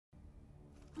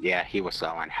Yeah, he was low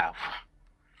on health.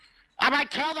 I might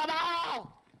kill them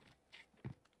all!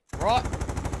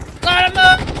 Right. Light him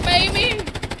up, baby!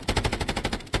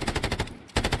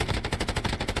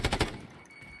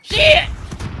 Shit!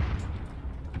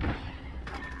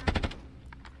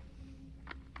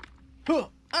 Huh,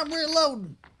 I'm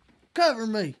reloading. Cover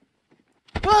me.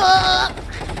 Fuck!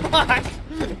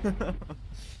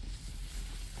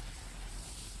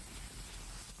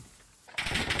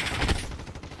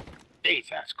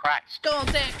 Jesus Christ.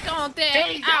 Contact!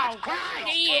 Jesus Ow! Christ!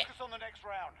 Shit! Focus on the next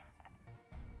round.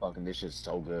 Fucking this shit's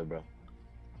so good, bro.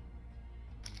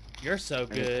 You're so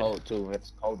And it's good. cold too.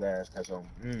 It's cold ass. So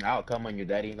I'll come on your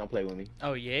daddy. Don't play with me.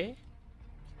 Oh yeah?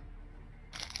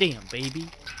 Damn, baby.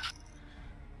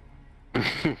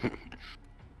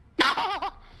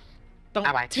 Don't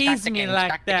Alright, tease start the me game, like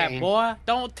start the that, game. boy.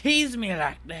 Don't tease me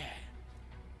like that.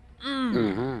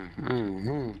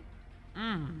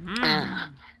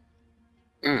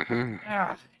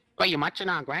 Ah, What you munching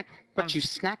on, Grant? What you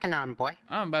snacking on, boy?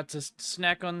 I'm about to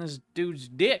snack on this dude's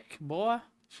dick, boy.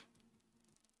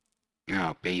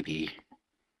 Oh, baby.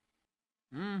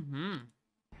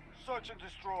 Search and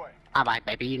destroy. Alright,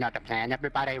 baby, you know the plan.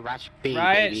 Everybody rush B,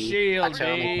 Riot baby. shield, That's the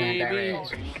only plan there baby.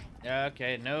 is.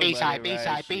 Okay, no. B-side,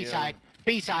 B-side, B-side,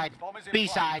 B-side, Bomb is in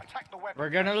B-side. play. Attack the weapon. We're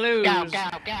gonna lose. Go, go,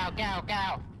 go, go,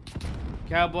 go.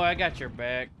 Cowboy, I got your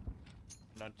back.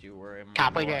 Don't you worry, my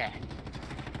Cowboy boy. there.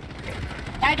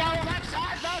 I go left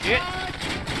side, left Shit.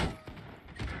 side.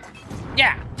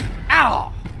 Yeah.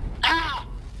 Ow. Ow.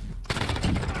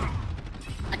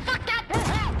 I fucked up.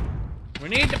 Help. We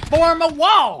need to form a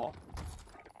wall.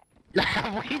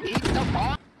 We need the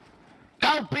ball.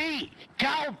 Go B!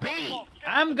 Go B!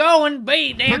 I'm going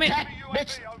B, damn it. Protect,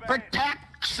 bitch!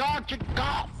 Protect Sergeant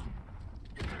Golf!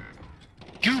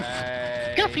 Goof!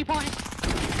 Hey. Goofy boy!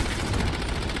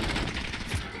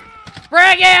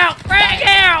 Frag out! Frag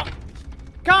out!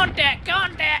 Contact!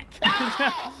 Contact!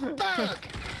 Oh, fuck!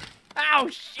 Oh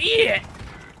shit!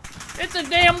 It's a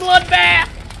damn bloodbath!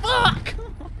 Fuck!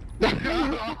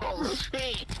 Oh,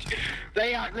 shit!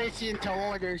 They aren't listening to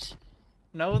orders.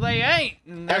 No, they ain't.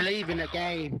 And They're leaving the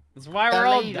game. That's why They're we're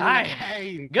all leaving dying. the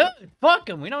game. Good. Fuck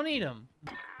them. We don't need them.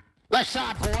 Left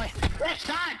side, boy! Left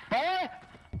side, boy!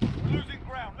 Losing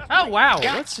ground. Let's Oh go. wow,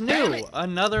 God what's damn new? it.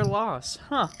 Another loss.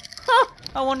 Huh. Huh.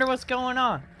 I wonder what's going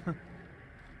on.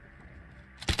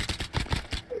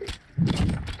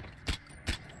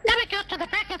 Let me go to the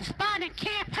back of the spawn and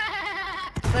camp!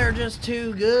 They're just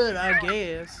too good, I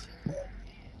guess.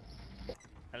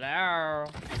 Hello.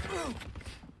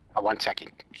 Oh, 1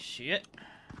 second. Shit.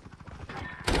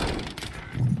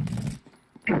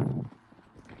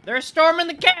 They're storming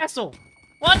the castle.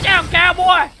 Watch out,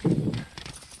 cowboy.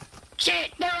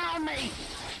 Shit, they're on me!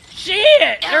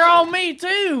 Shit, they're on me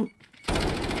too.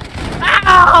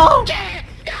 Ow! Shit!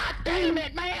 God damn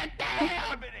it, man!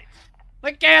 Damn!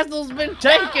 The castle's been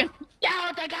taken. Yo,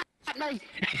 they got me!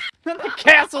 The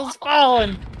castle's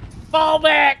falling. Fall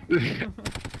back.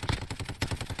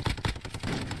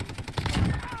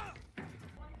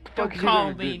 Don't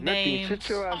call me names. Shut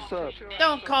your ass up.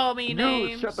 Don't call me Dude,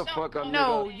 names. shut the fuck up,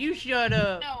 No, nigga. you shut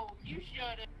up.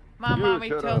 My You mommy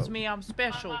shut tells up. me I'm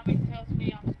special.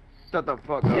 Shut the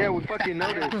fuck up. Yeah, we fucking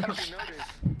know this.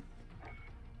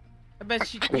 I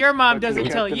bet your mom doesn't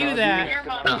tell Captain you that.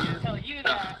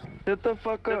 Shut the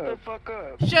fuck up. Shut the fuck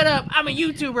up. Shut up. I'm a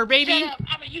YouTuber, baby.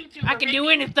 I can do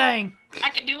anything.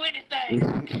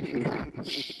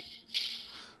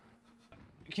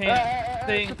 Can't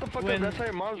think shut the fuck when up. That's how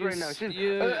your mom's right now. She's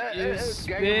you gagging my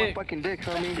spit. fucking dick,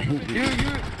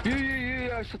 homie.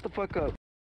 You, shut the fuck up.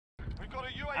 We've got a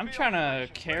UAV I'm trying to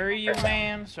carry you,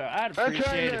 man, so I'd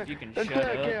appreciate if you can shut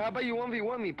Okay, how up. about you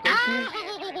 1v1 me,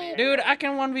 pussy? Dude, I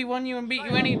can 1v1 you and beat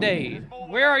you any day.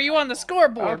 Where are you on the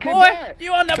scoreboard, Okay, boy? bet.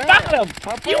 You on the Bet. bottom.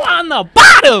 Hop You up. on the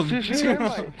bottom. Shoot the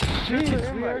invite. Shoot the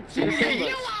invite.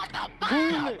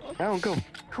 Cool it. I don't go.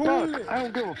 Cool it. I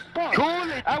don't give a fuck. Cool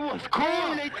it. I was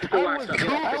cool it.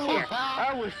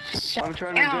 I'm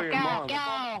trying to enjoy your mom.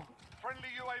 Friendly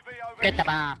UAV over Get the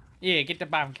bomb. Yeah, get the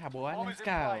bomb, cowboy. Bomb Let's is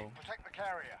in play. go. Protect the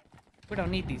carrier. We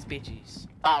don't need these bitches.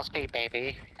 Ball speed,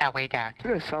 baby. No, we don't.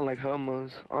 You guys sound like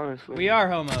homos, honestly. We are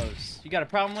homos. You got a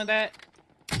problem with that?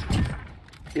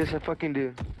 Yes, I fucking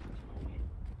do.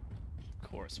 Of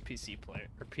course, PC player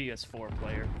or PS4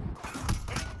 player.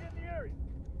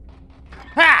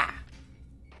 Ha!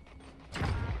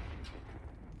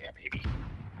 Yeah, baby.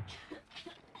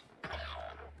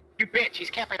 You bitch, he's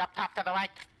camping up top to the right.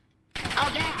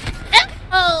 Oh, yeah!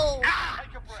 Oh! Ah!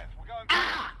 Take a breath. We're going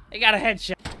Ah! They got a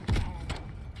headshot.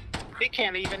 He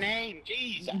can't even aim,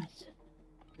 Jesus.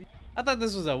 I thought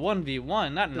this was a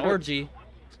 1v1, not an orgy.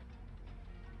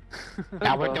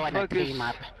 Now we're doing a team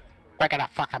up. We're gonna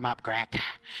fuck them up, Grant.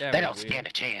 Yeah, They we don't will. stand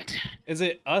a chance. Is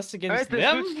it us against Alright,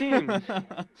 them? switch teams.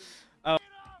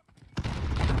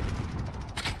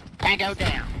 Tango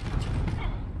down.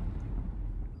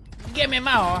 Give me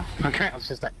more. Grant was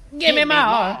just like, Give me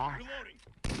more.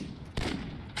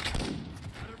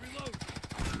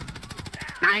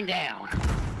 9 down.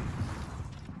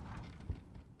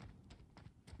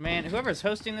 Man, whoever's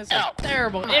hosting this has Oh,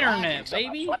 terrible come on, internet, so much.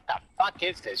 baby. What the fuck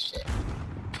is this shit?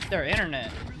 Their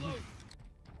internet.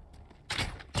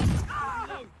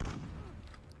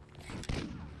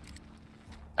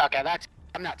 Okay, that's.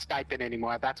 I'm not sniping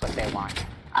anymore. That's what they want.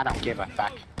 I don't give a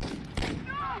fuck.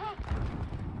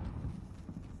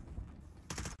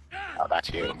 Oh, that's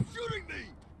you.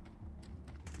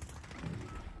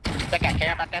 Think I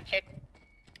care about that shit?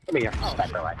 Give me your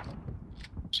sniper rifle.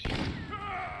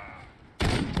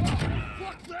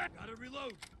 Fuck that! Gotta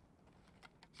reload.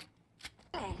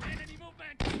 Enemy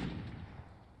movement.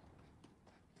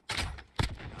 Gotta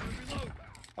reload.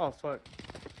 Oh fuck.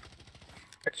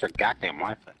 Fix your goddamn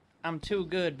Wi-Fi. I'm too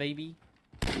good, baby.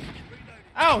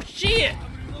 Oh, shit!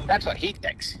 That's what he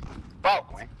thinks. Whoa,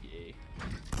 man.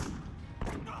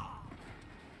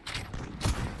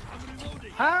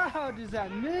 How does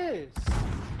that miss?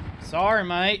 Sorry,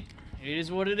 mate. It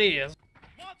is what it is.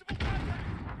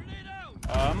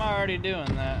 I'm already doing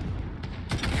that.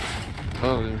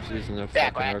 Oh, I'm using a Yeah,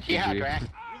 fucking Grant. Yeah, RPG. Grant.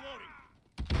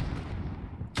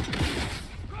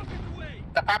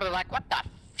 They're probably like, what the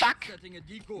fuck? Setting a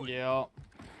decoy. Yeah.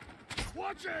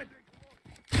 Watch it!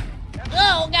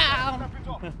 Oh, God!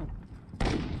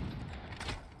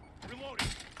 Reloading.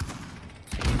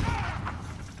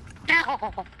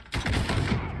 Ow!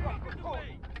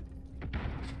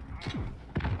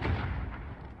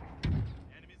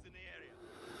 Enemies in the area.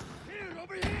 Here,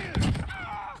 over here!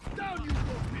 Down you go!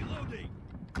 Reloading!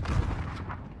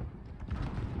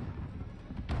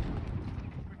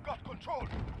 We've got control!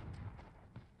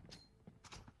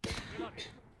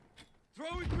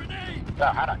 Throwing grenade! Oh,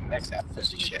 how did I miss that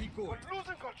pussy Setting a shit? decoy. We're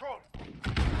losing control!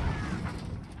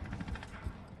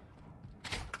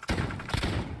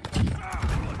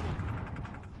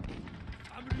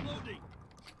 I'm reloading!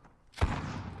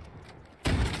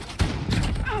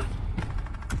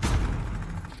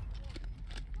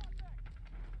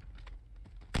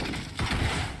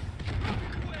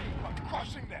 I'm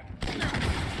crushing them!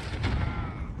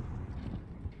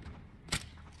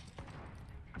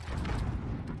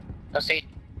 Pussy.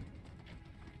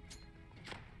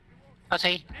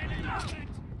 Pussy.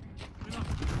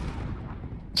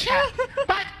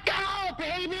 Let's go,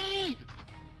 baby!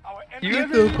 Our You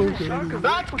enemy guys are so shotgun. What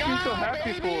Let's the fuck are you so go,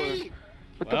 happy for? baby!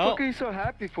 What the Well, fuck are you so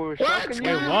happy for? Let's Shotgun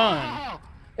go! We won.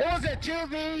 It was a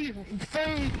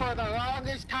 2v3 for the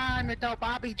longest time until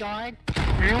Bobby joined.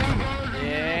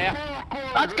 Yeah.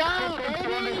 Let's go,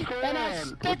 baby! And I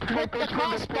stick with the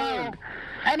crossbow.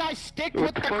 And I stick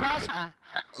with the crossbow.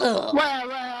 Where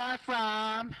I'm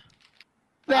from.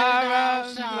 There's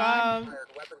no sun.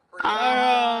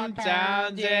 Our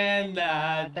hometown's in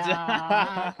the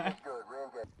dark.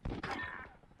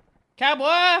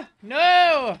 Cowboy!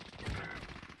 No!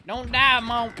 Don't die,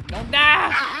 Mom. Don't die!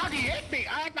 How do you hit me?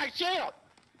 I had my shield.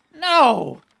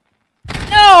 No!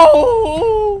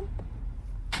 No!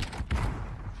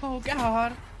 Oh,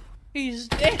 God. He's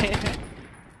dead.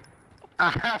 I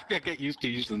have to get used to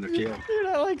using the shield. Dude,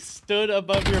 I like stood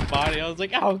above your body. I was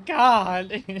like, oh,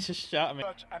 God. He just shot me.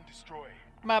 search and destroy.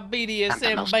 My I'm the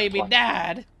BDSM most baby important.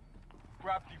 died.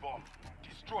 Grab the bomb.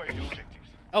 Destroy the objectives.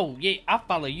 Oh, yeah, I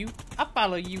follow you. I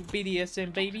follow you,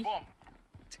 BDSM baby. Bomb.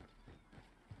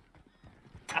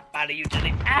 I follow you to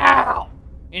the ow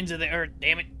into the earth,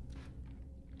 damn it.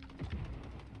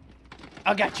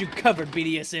 I got you covered,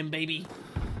 BDSM baby.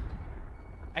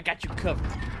 I got you covered.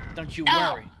 Don't you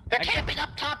No, worry. they're I got- camping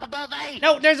up top above A.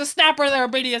 No, there's a sniper there,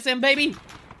 BDSM baby.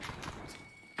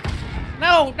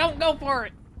 No, don't go for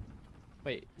it.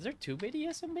 Wait, is there two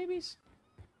BDSM babies?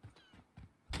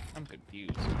 I'm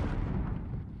confused.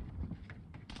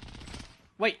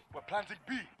 Wait, We're planting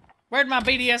B. where'd my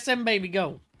BDSM baby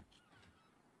go?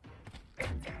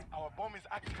 Our bomb is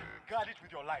active. Guard it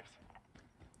with your lives.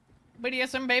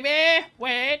 BDSM baby,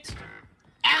 wait.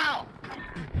 Ow!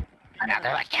 And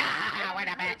they're like, yeah, wait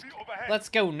a minute. UAV overhead. Let's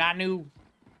go, Nanu.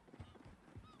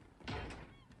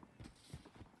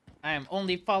 I am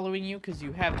only following you because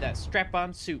you have that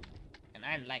strap-on suit, and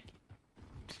I like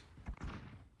it.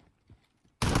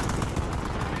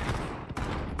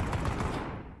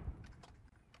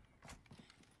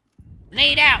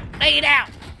 Nade out! Nade out!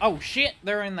 Oh shit,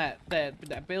 they're in that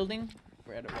building.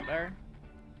 Right over there.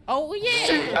 Oh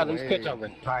yeah! Oh, these kids are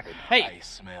retarded. Hey, I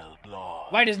smell blood.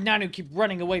 why does Nanu keep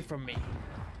running away from me?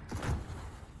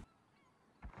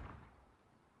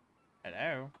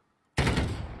 Hello?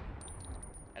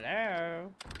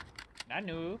 Hello?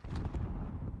 Nanu?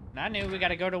 Nanu, we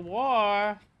gotta go to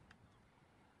war!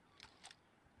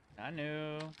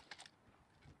 Nanu.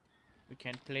 We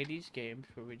can't play these games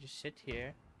where we just sit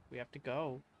here. We have to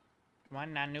go. Come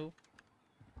on, Nanu.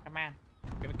 Come on.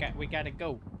 We gotta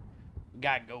go. We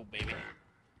gotta go, baby.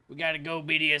 We gotta go,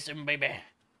 BDSM, baby.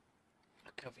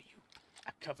 I'll cover you.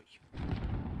 I'll cover you.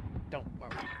 Don't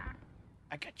worry.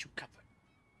 I got you covered.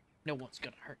 No one's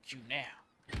gonna hurt you now.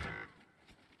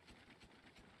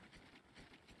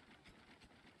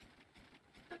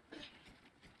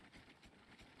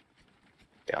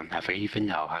 They'll never even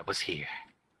know I was here.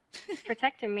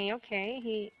 Protecting me, okay.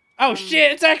 He. Oh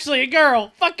shit, it's actually a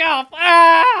girl! Fuck off!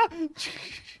 Ah!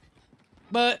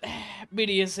 But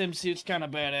BDSM suit's kinda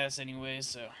badass anyway,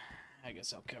 so I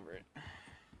guess I'll cover it.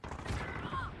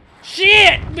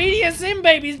 Shit! BDSM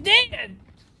baby's dead!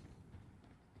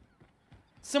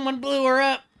 Someone blew her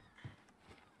up.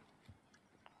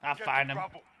 I'll find him.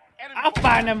 I'll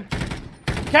find him.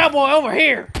 Cowboy over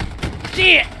here!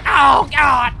 Shit! Oh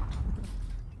god!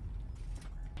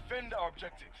 Defend our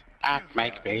objective. That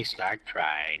make me start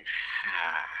trying.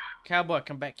 Cowboy,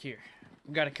 come back here.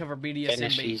 We gotta cover BDSM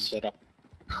Finish baby. these little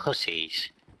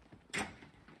pussies.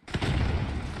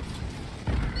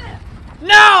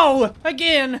 No!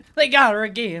 Again! They got her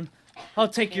again. I'll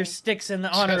take your sticks in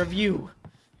the honor of you.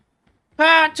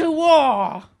 Ah, to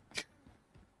war!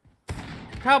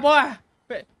 Cowboy!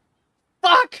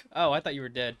 Fuck! Oh, I thought you were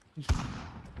dead.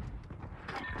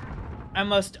 I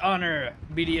must honor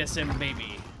BDSM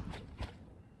baby.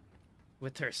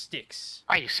 With her sticks.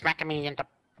 Why are you smacking me in the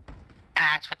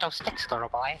ass with those sticks, little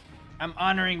boy? I'm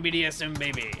honoring BDSM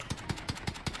baby.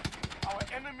 Our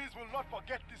enemies will not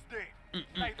forget this day.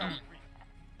 Neither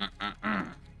will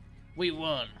we. We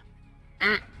won.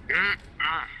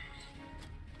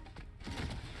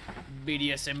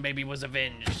 BDSM baby was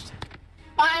avenged.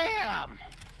 Bam!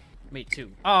 Me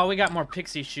too. Oh, we got more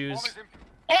pixie shoes.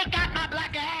 He got my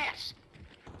black ass!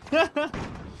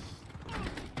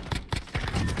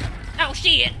 Oh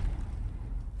shit!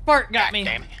 Fart got me.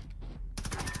 Damn it.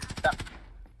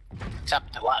 It's up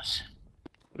to us.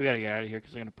 We gotta get out of here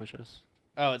because they're gonna push us.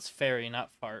 Oh, it's fairy,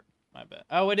 not fart. My bad.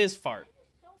 Oh, it is fart.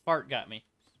 Fart got me.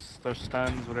 Those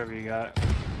stuns, whatever you got.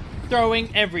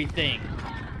 Throwing everything.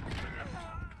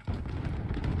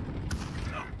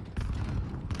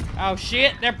 Oh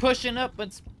shit, they're pushing up.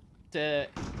 It's to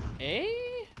A?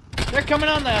 They're coming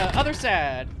on the other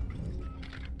side.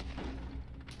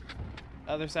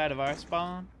 Other side of our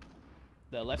spawn.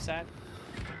 The left side.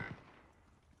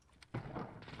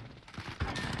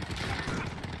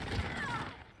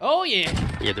 Oh yeah.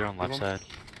 Yeah, they're on left side.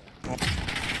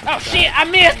 Oh shit, I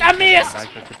missed! I missed!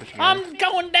 I'm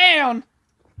going down!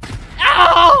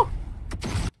 Ow!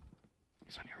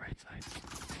 He's on your right side.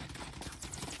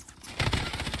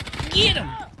 Get him!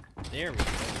 There we go.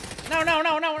 No, no,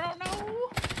 no, no, no, no!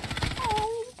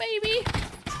 Oh, baby!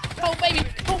 Oh, baby!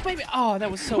 Oh, baby! Oh, that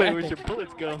was so Wait, epic. where'd your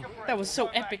bullets go? That was so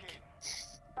epic.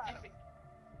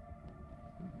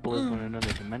 Bullets went in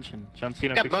another dimension. John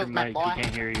Cena, Good fix your move, my mic. boy. We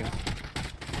can't hear you.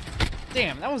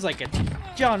 Damn, that was like a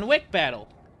John Wick battle.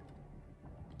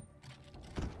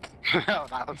 Oh,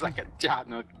 that was like a John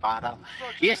Wick battle.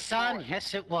 Yes, son.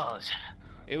 Yes, it was.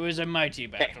 It was a mighty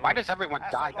battle. Hey, why does everyone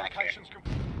die back here?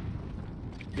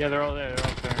 Yeah, they're all there. They're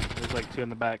all there. There's like two in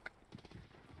the back.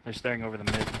 They're staring over the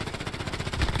mid.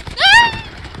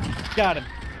 Got him.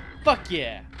 Fuck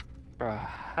yeah. Bro,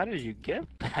 how did you get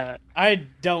that? I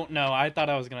don't know. I thought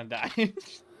I was gonna die.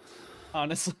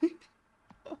 Honestly.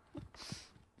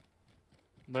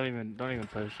 Don't even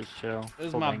push. Just chill. This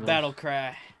is Hold my angles. battle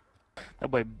cry. That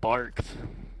boy barked.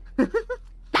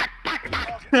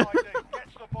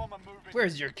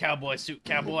 Where's your cowboy suit,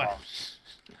 cowboy? Oh,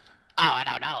 I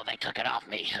don't know. They took it off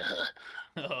me.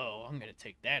 Oh, I'm gonna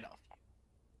take that off.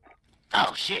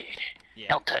 Oh, shit. Yeah,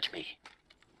 Don't touch me.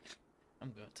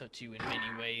 I'm gonna touch you in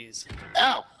many ways.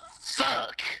 Oh,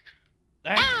 fuck.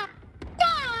 Ah,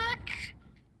 Fuck.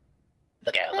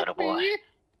 Look out, little boy.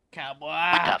 cowboy!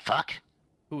 What the fuck?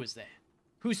 Who is that?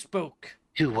 Who spoke?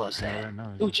 Who was I that? don't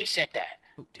know. Who just said that?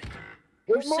 Who did that?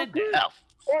 Who said that? Oh,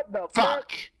 What the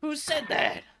fuck. Who said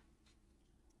that?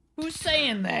 Who's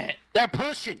saying that? They're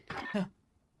pushing.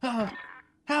 Oh,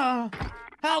 oh,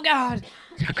 oh God!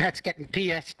 That's getting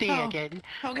PSD Oh. again.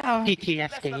 Oh God!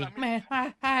 PTSD. Man,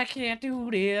 I can't do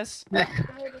this.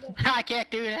 I can't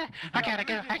do that. I gotta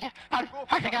go.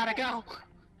 I gotta go.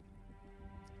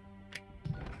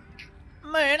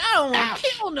 Man, I don't want to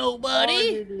kill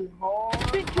nobody.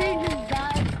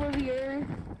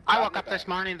 I woke up this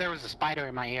morning, there was a spider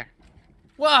in my ear.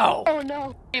 Whoa. Oh no.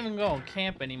 I can't even go on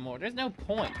camp anymore. There's no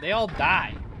point. They all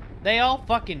die. They all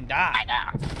fucking die. I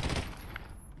know.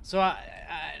 So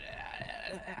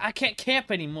I can't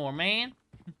camp anymore, man.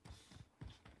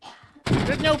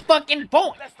 There's no fucking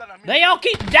point. Less than a minute. They all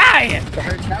keep dying.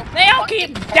 There's no They all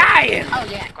fucking keep dying. Oh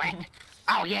yeah, great.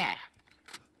 Oh yeah.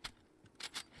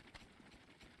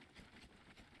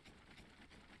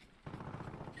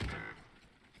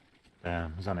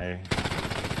 Damn, he's on A.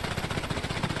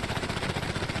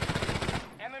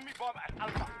 Enemy bomb at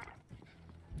Alpha.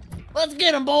 Let's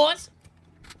get them, boys.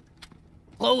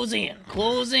 Close in.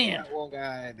 Close in. One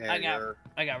guy there.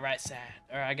 I got right side,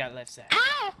 or I got left side.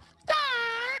 Oh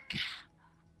fuck!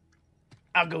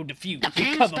 I'll go defuse.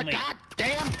 Defuse Cover the me.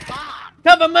 goddamn bomb.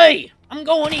 Cover me. I'm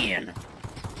going in.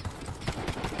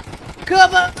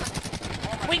 Cover.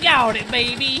 We got it,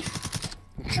 baby.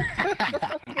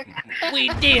 We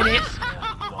did it.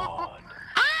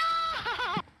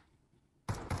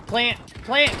 Plant,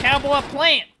 cowboy,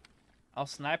 plant. I'll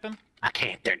snipe him. I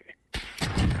can't do it.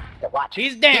 Watch.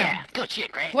 He's down. Yeah, good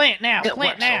shit, Greg. Plant now, Good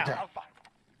plant work, now. soldier.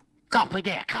 Copy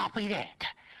that, copy that.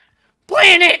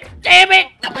 Plant it, damn it.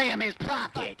 The bam is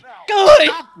planted. Good.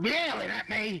 Stop yelling at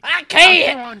me. I I'm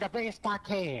can't. doing the best I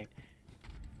can.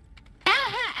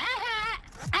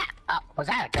 Oh, was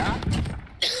that a gun?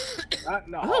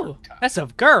 Oh, that's a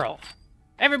girl.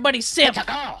 Everybody simp. It's a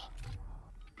girl.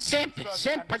 Simp,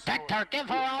 protect her. Give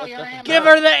her all your ammo. Give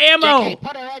her the ammo. Jackie,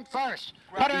 put her in first.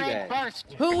 Put her in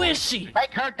first. Who is she?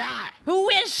 Make her die. Who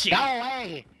is she? Go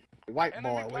away. White Enemy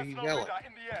boy, what are you personal yelling? radar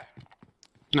in the air.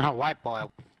 No, white boy.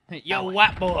 Yo,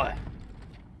 white boy.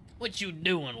 What you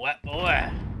doing, white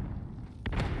boy?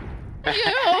 Yo,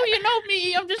 you know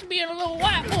me. I'm just being a little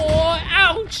white boy.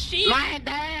 Ouch, shit. Lying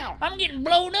down. I'm getting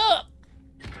blown up.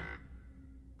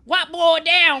 White boy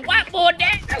down. White boy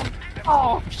down.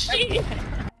 Oh, shit.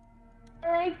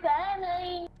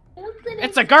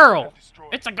 It's a girl.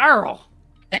 It's a girl.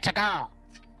 It's a girl.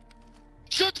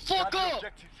 Shut the fuck Got the up.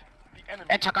 objective. The enemy.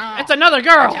 It's a girl. It's another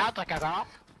girl. Sounds like a girl.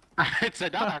 It's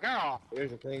another girl.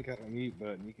 There's a thing called a mute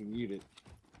button. You can mute it.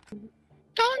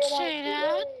 Don't say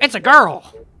that. It's a girl.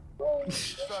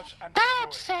 Search and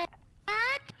Don't destroy. say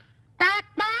that.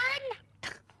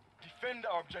 Batman. Defend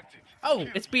our objective. Oh,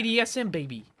 it's BDSM,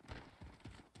 baby.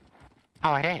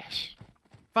 Oh, it is.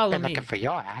 Follow Been me. looking for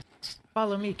your ass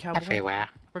Follow me, cowboy. everywhere.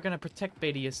 We're gonna protect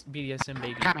BDSM,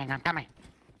 baby. Coming, I'm coming.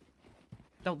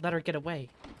 Don't let her get away.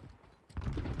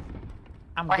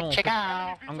 I'm Where'd going. you go?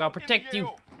 I'm gonna protect you,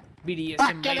 AO. BDSM,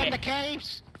 Fuck, get in the baby.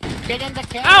 caves. Get in the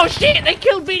caves. Oh shit! They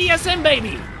killed BDSM,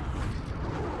 baby.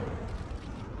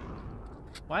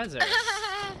 Why is there?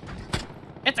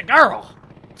 It's a girl.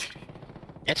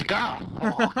 It's a girl.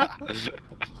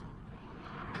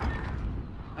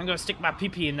 I'm gonna stick my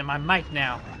pee-pee into my mic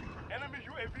now. Enemy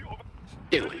UAV over.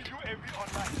 Do Enemy it. UAV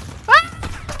online.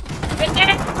 Ah! Get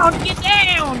down! Get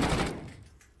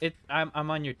down! I'm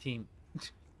on your team.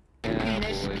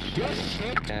 Cowboy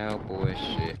shit. Cowboy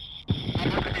shit.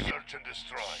 Search and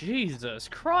destroy. Jesus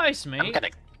Christ, I'm mate. gonna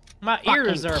My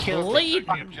ears fucking are kill this bleeding.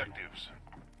 The objectives.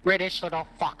 British little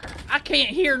fucker. I can't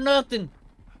hear nothing.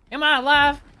 Am I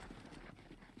alive?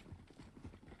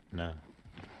 No.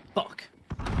 Fuck.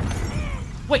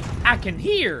 Wait, I can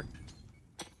hear.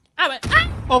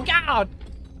 Oh God!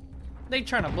 They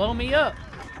trying to blow me up.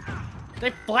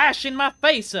 They flashing my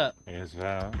face up. Here's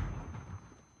Val.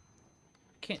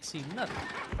 Can't see nothing.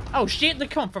 Oh shit! They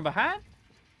come from behind.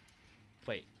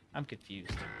 Wait, I'm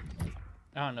confused.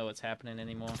 I don't know what's happening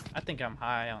anymore. I think I'm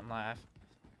high on life.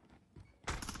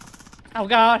 Oh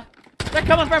God! They're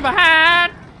coming from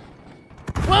behind.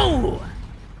 Whoa!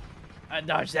 I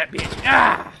dodged that bitch.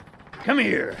 Ah! Come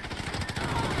here.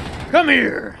 Come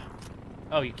here.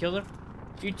 Oh, you killed her?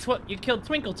 You killed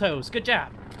Twinkle Toes. Good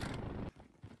job.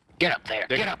 Get up there.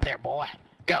 Get up there, boy.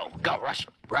 Go. Rush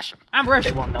him. Rush him. I'm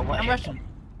rushing. They won't know what I'm hit rushing.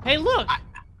 Hey, look!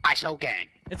 ISO gang.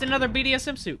 It's another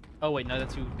BDSM suit. Oh wait, no,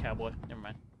 that's you, cowboy. Never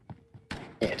mind.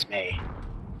 It's me.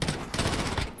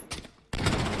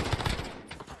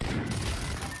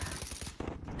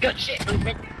 Good shit,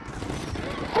 movement.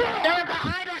 They're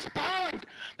behind our spawn.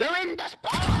 They're in the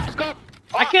spawn. Let's go.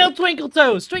 I killed Twinkle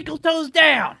Toes. Twinkle Toes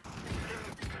down.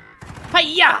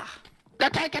 Hi-ya! They're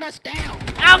taking us down.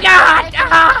 Oh God!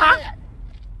 Ah!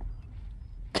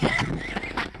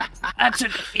 I took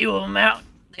a few of them out.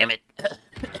 Damn it.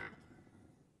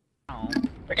 Oh.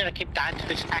 We're gonna keep dying to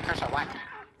these hackers or what?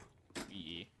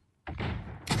 Yeah.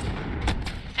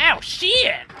 Ow,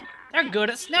 shit! They're good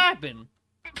at sniping.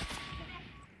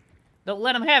 Don't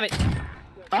let them have it.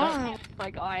 Oh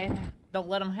my god. Don't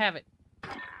let them have it.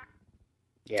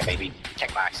 Yeah, baby.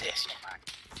 Check my assist.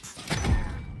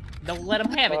 Don't let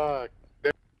them have it.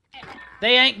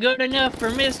 They ain't good enough for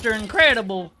Mr.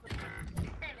 Incredible.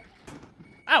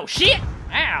 Oh, shit!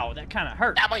 Ow, that kind of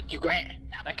hurt. That might you, Grant.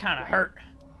 That kind of hurt.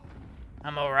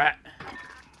 I'm alright.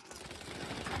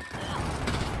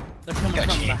 They're coming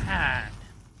from behind.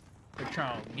 They're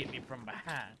trying to get me from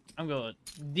behind. I'm gonna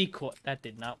decoy. That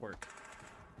did not work.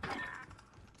 Oh,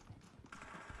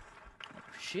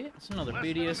 shit, it's another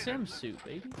BDSM suit,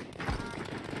 baby.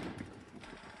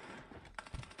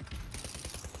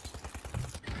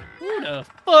 Who the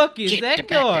fuck is that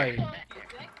guy?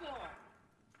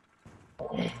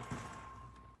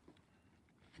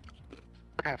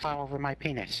 I gotta fall over my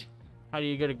penis. How do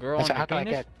you get a girl on So your how do I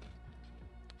penis? get?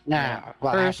 No,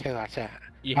 well, First, I said.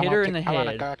 You hit her in the I want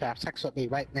a head. girl to have sex with me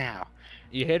right now.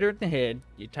 You hit her in the head,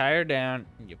 you tie her down,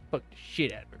 and you fuck the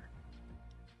shit out of her.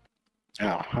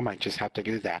 Oh, I might just have to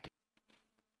do that.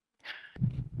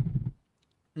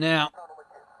 Now,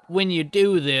 when you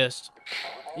do this,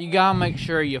 you gotta make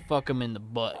sure you fuck them in the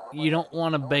butt. You don't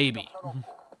want a baby.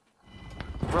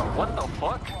 Bro, what the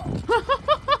fuck?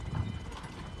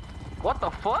 What the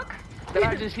fuck? Did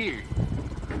I just hear?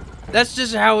 That's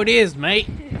just how it is, mate.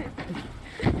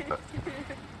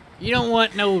 You don't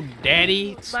want no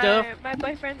daddy stuff. My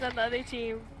boyfriend's on the other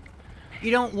team. You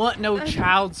don't want no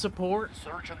child support.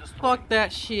 Search and destroy. Fuck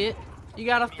that shit. You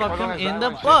gotta fuck Hold on, him is in that the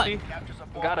like butt. 50? Captures a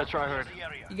bomb. Gotta try her. The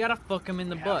area. You gotta fuck him in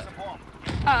the butt.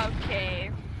 Okay.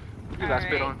 You got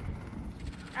spit on.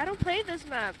 I don't play this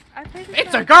map. I play this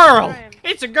It's a map girl! all the time.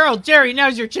 It's a girl! Jerry,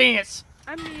 now's your chance!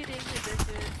 I'm muting the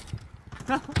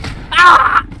bitches.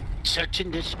 Ah! Search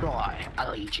and destroy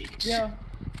allegiance. Yeah.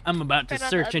 I'm about to Right on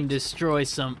search the and destroy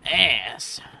some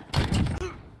ass.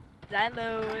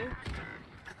 Hello.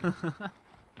 I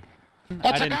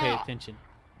didn't pay attention.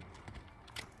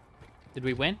 Did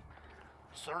we win?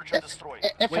 Search and destroy.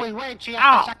 If Wait. we win, she Ow.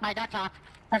 has to suck my nuts off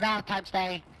for Valentine's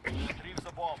Day. Retrieve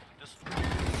the bomb. Destroy.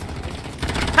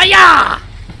 Hiya!